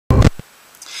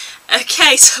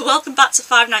Okay, so welcome back to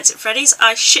Five Nights at Freddy's.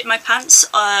 I shit my pants.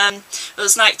 It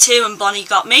was night 2 and Bonnie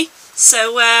got me.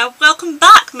 So welcome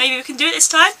back. Maybe we can do it this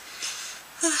time.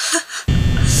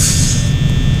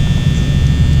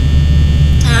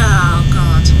 Oh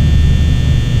god.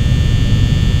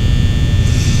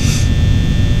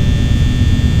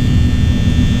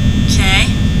 Okay.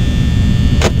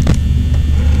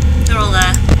 They're all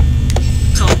there.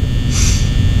 Cool.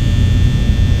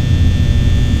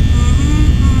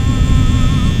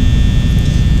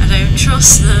 I don't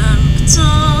trust them at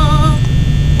all.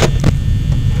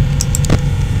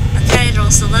 Okay, they're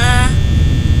all still there.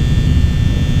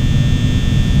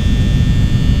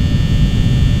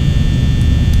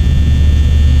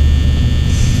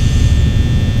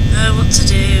 What to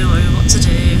do, or what to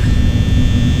do.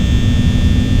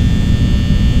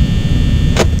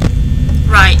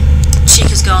 Right,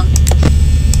 Chica's gone.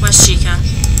 Where's Chica?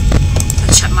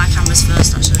 Let's check my cameras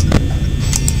first, actually.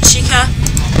 Chica?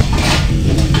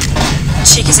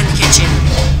 Chica's in the kitchen.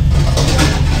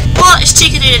 What is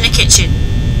Chica doing in the kitchen?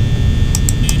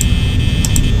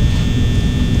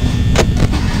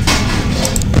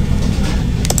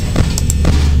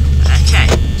 Okay.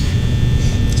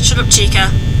 Shut up,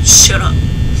 Chica. Shut up.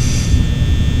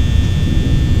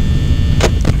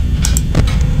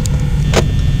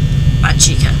 Bad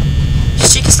Chica.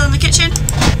 Is Chica still in the kitchen?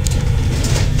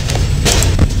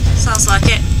 Sounds like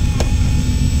it.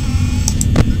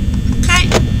 Okay.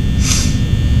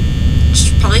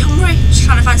 She's probably hungry. She's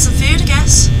trying to find some food, I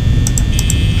guess.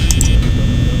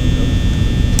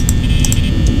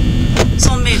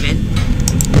 Someone moving.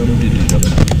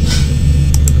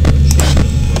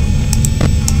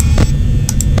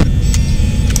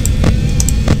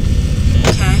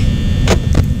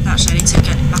 Actually, I need to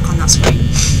get it back on that screen.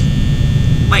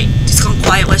 Wait, it's gone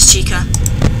quiet. Where's Chica?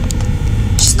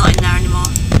 She's not in there anymore.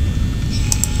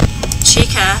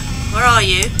 Chica, where are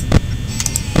you?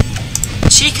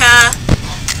 Chica!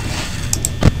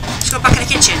 She's gone back in the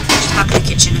kitchen. She's back in the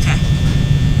kitchen, okay.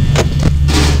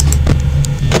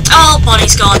 Oh,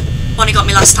 Bonnie's gone. Bonnie got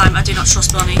me last time. I do not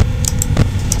trust Bonnie.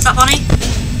 Is that Bonnie?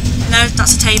 No,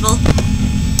 that's a table.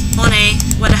 Bonnie,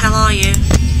 where the hell are you?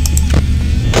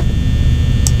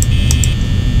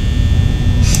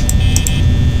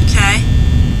 Okay.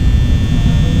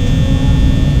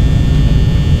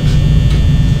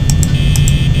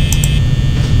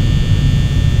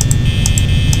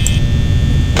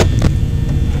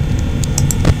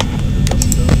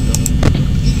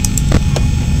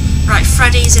 Right,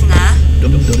 Freddy's in there.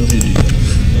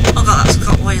 Oh god, that's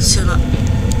got wires to that.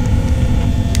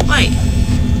 Wait.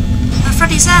 No,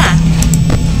 Freddy's there.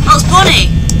 Oh, it's Bonnie!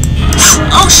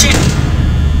 Oh shit!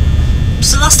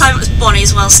 So last time it was Bonnie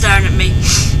as well staring at me.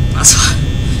 That's why.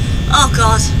 Oh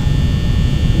god.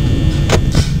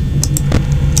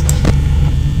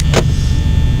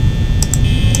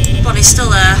 Bonnie's still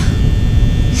there.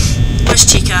 Where's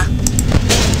Chica?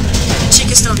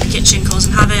 Chica's still in the kitchen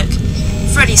causing havoc.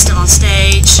 Freddy's still on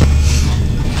stage.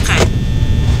 Okay.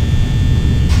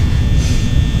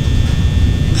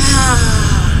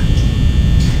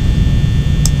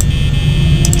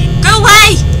 Go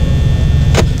away!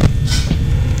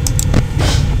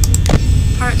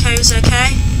 Parrotco's okay.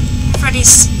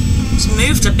 Freddy's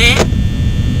moved a bit.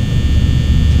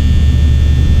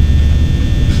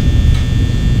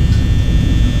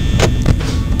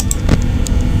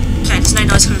 Okay, there's no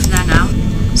noise coming from there now.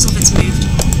 Something's moved.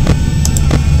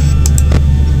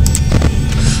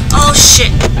 Oh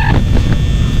shit!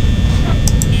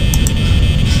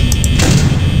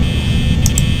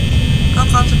 Oh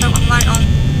god, I don't want the light on.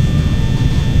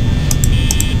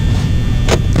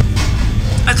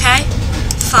 Okay.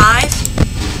 5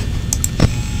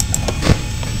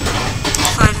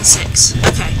 and 6.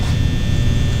 Okay.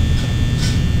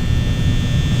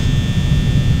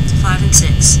 5 and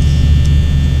 6.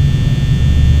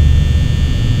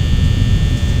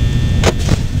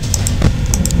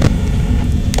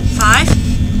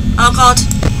 Oh god,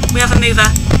 we have a mover.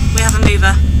 We have a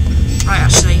mover. Right,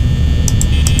 actually.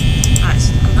 Right,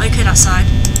 I'm okay that side.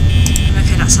 I'm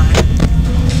okay that side.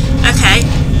 Okay,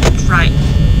 right.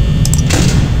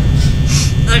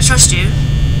 I don't trust you.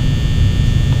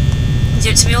 You do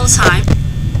it to me all the time.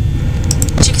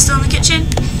 Chicken's still in the kitchen?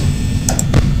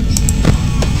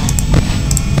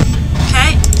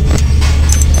 Okay.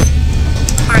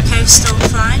 Parrot Cove's still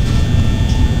fine.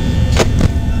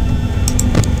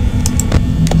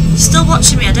 You're still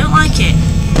watching me, I don't like it.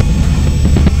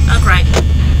 Oh great.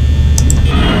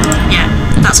 Yeah,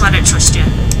 that's why I don't trust you.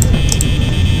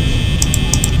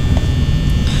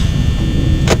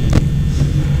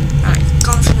 Right,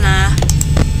 gone from there.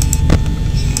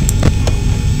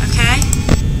 Okay,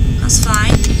 that's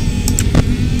fine.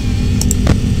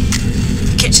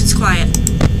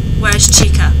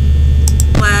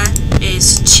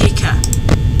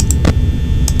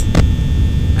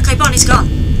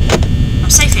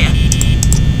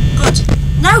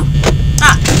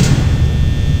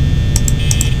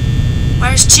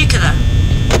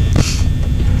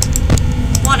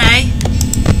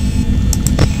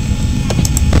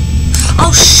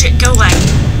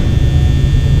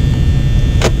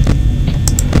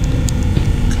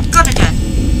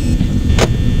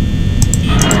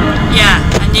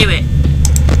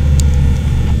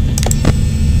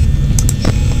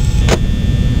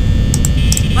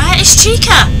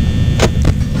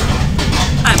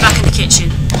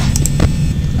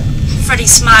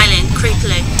 Freddy's smiling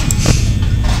creepily.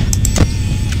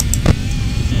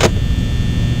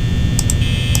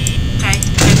 Okay,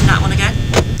 open that one again.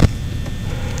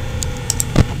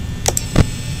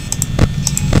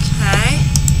 Okay.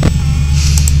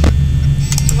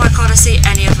 Why can't I see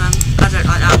any of them? I don't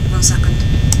like that. 1 second.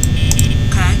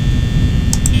 Okay.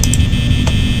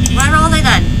 Where are they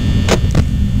then?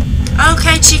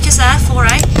 Okay, Chica's there.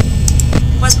 4A.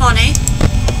 Where's Bonnie?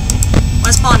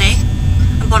 Where's Bonnie?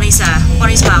 And Bonnie's there.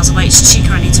 Bonnie's miles away. It's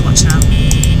Chica I need to watch now.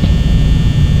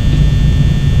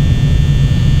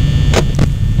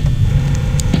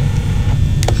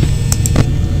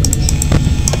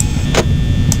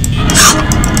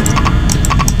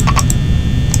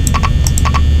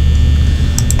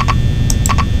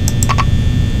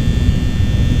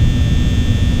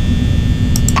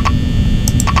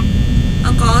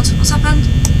 Oh God, what's happened?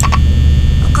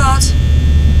 Oh God.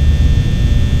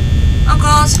 Oh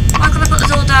God, why can't I put the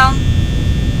door down?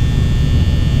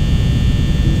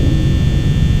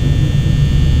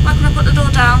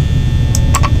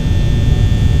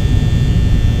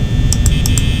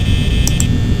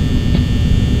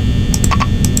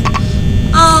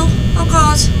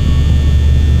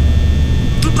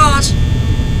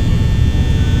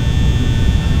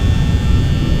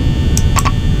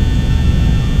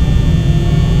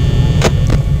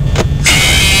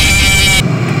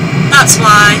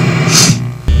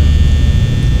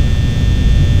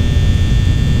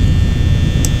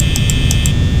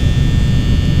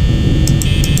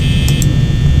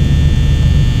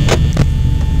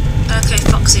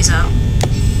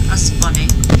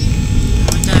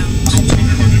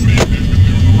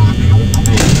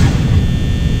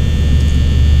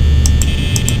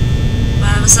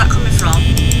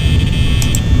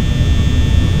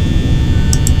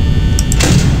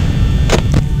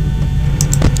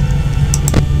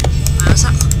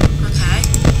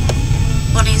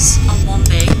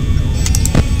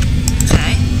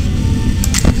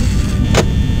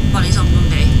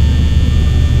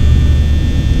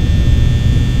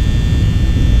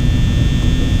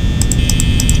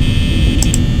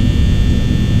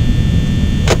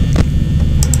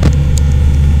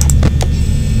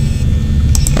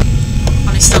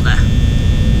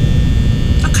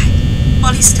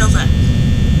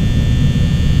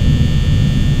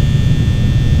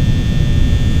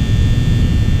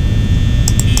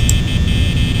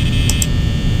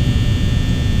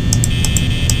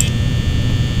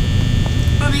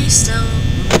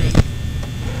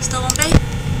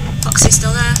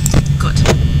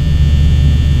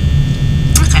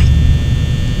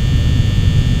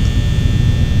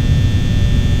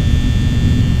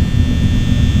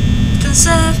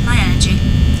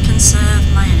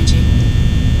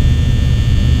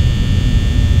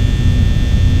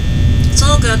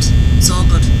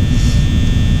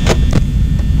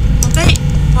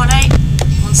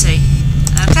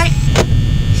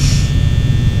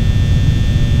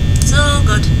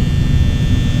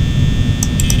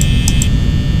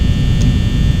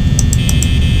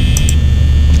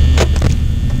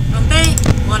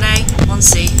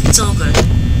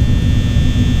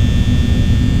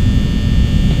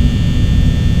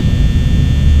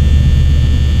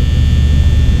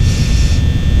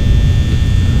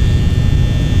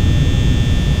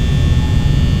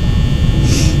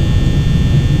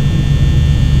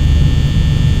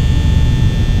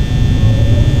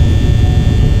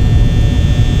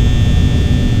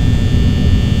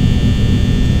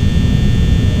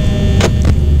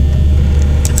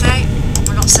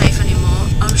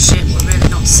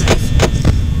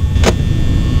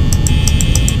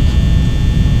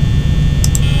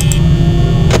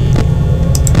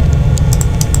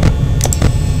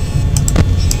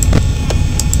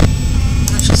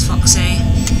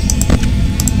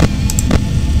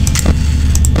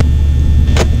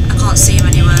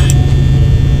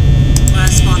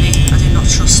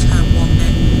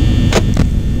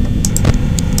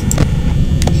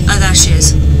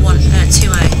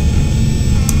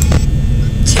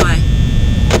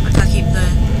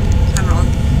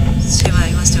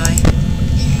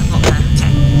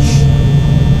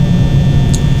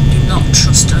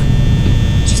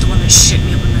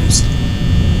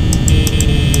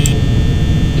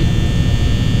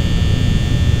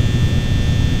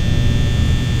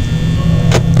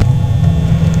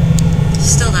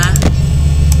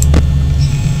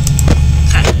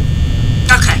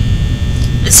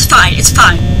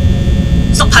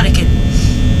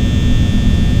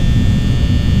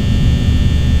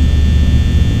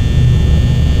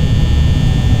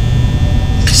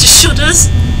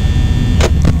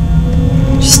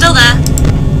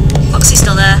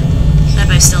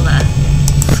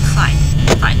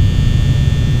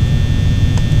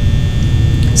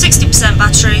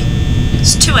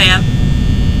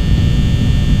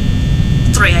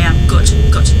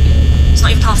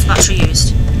 battery used?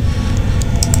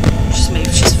 She's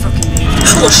moved. She's fucking moved.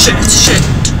 Oh shit! Shit!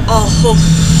 Oh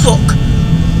fuck!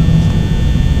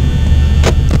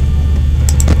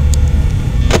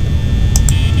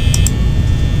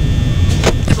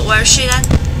 Yeah, but where is she then?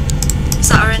 Is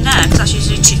that her in there? Because that's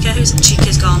usually Chica.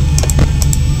 Chica's gone.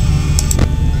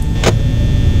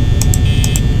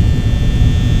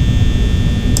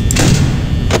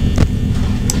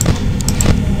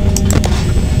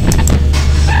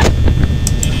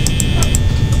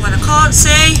 When I can't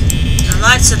see, the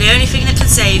lights are the only thing that can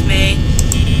save me.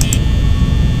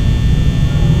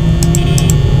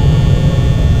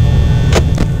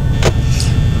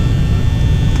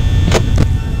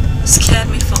 Scared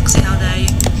me, Foxy, how dare you.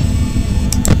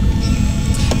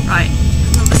 Right,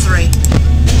 number 3.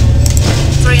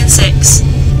 3 and 6.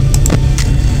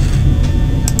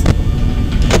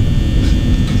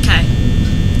 Okay.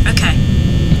 Okay.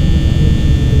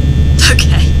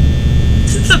 Okay.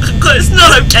 It's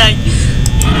not okay.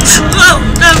 Oh,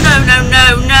 no, no, no, no,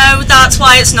 no. That's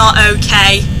why it's not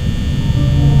okay.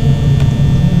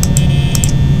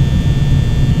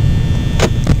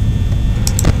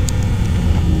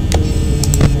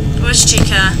 Where's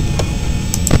Chica?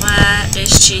 Where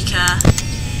is Chica?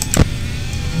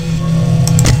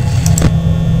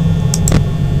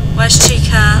 Where's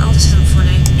Chica? Oh, this isn't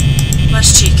funny.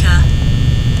 Where's Chica?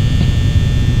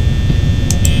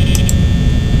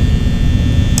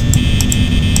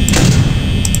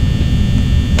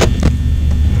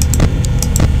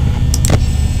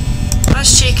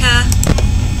 Where's Chica?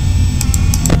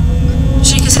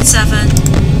 Chica's in 7.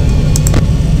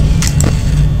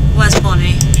 Where's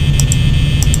Bonnie?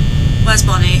 Where's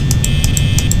Bonnie?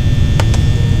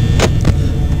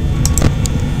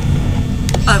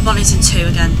 Oh, Bonnie's in 2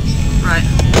 again. Right.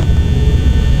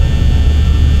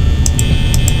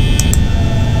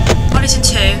 Bonnie's in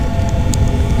 2.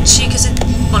 Chica's in...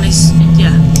 Bonnie's...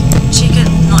 yeah. Chica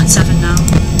not in 7 now.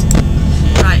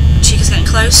 Right. Chica's getting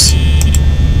close.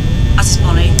 As is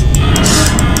Bonnie.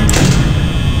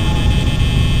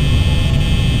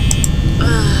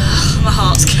 My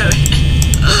heart's going.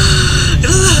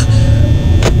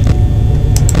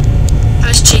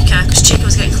 Where's Chica? Because Chica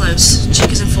was getting close.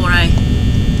 Chica's in 4A.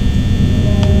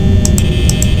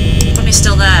 Bonnie's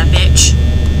still there, bitch.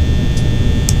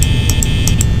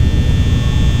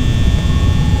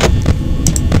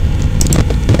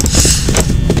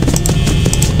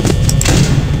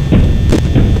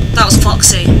 That was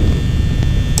Foxy.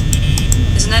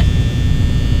 Isn't it?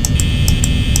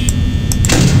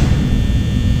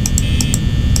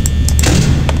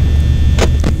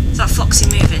 Is that Foxy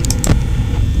moving?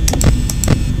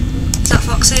 Is that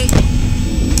Foxy?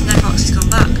 No, Foxy's gone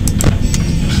back.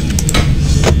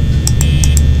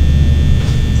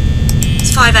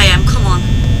 It's 5 AM, come on.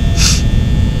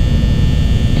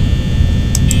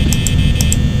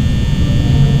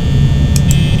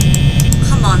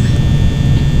 Come on.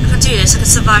 I can do this, I can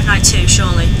survive night 2,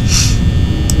 surely.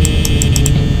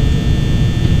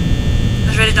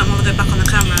 I really don't want to go back on the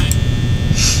camera.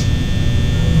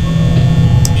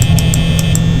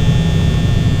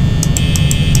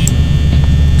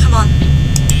 Come on.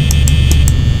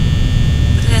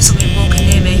 I can hear something walking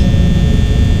near me.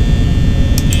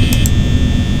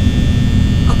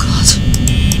 Oh god.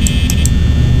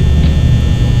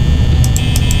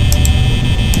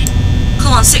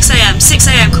 Come on, 6 AM, 6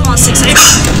 AM, come on, 6 AM.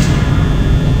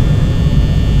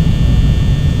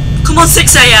 Come on,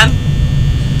 6 AM.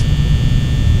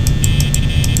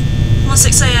 Come on,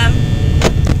 6 AM.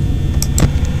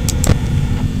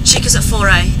 Chica's at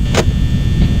 4A.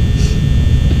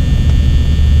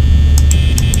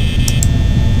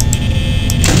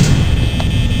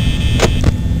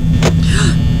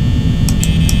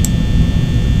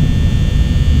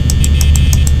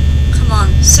 Come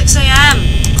on, 6 AM.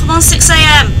 Come on, 6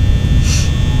 AM.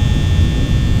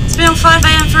 It's been on 5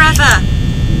 AM forever.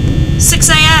 6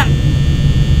 AM.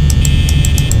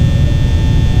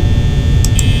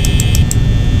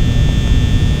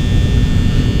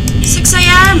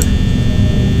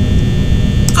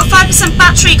 I've got 5%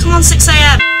 battery, come on, 6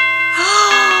 AM.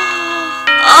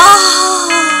 Oh,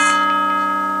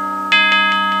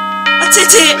 I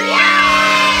did it!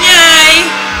 Yay!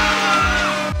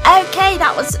 Okay,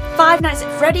 that was 5 Nights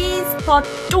at Freddy's part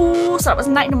 2, so that was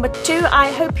night number 2.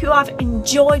 I hope you have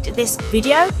enjoyed this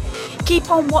video. Keep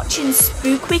on watching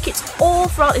Spook Week. It's all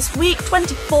throughout this week,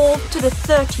 24th to the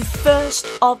 31st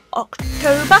of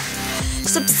October.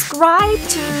 Subscribe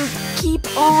to keep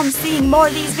on seeing more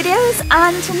of these videos,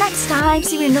 and until next time,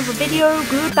 see you in another video.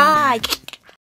 Goodbye.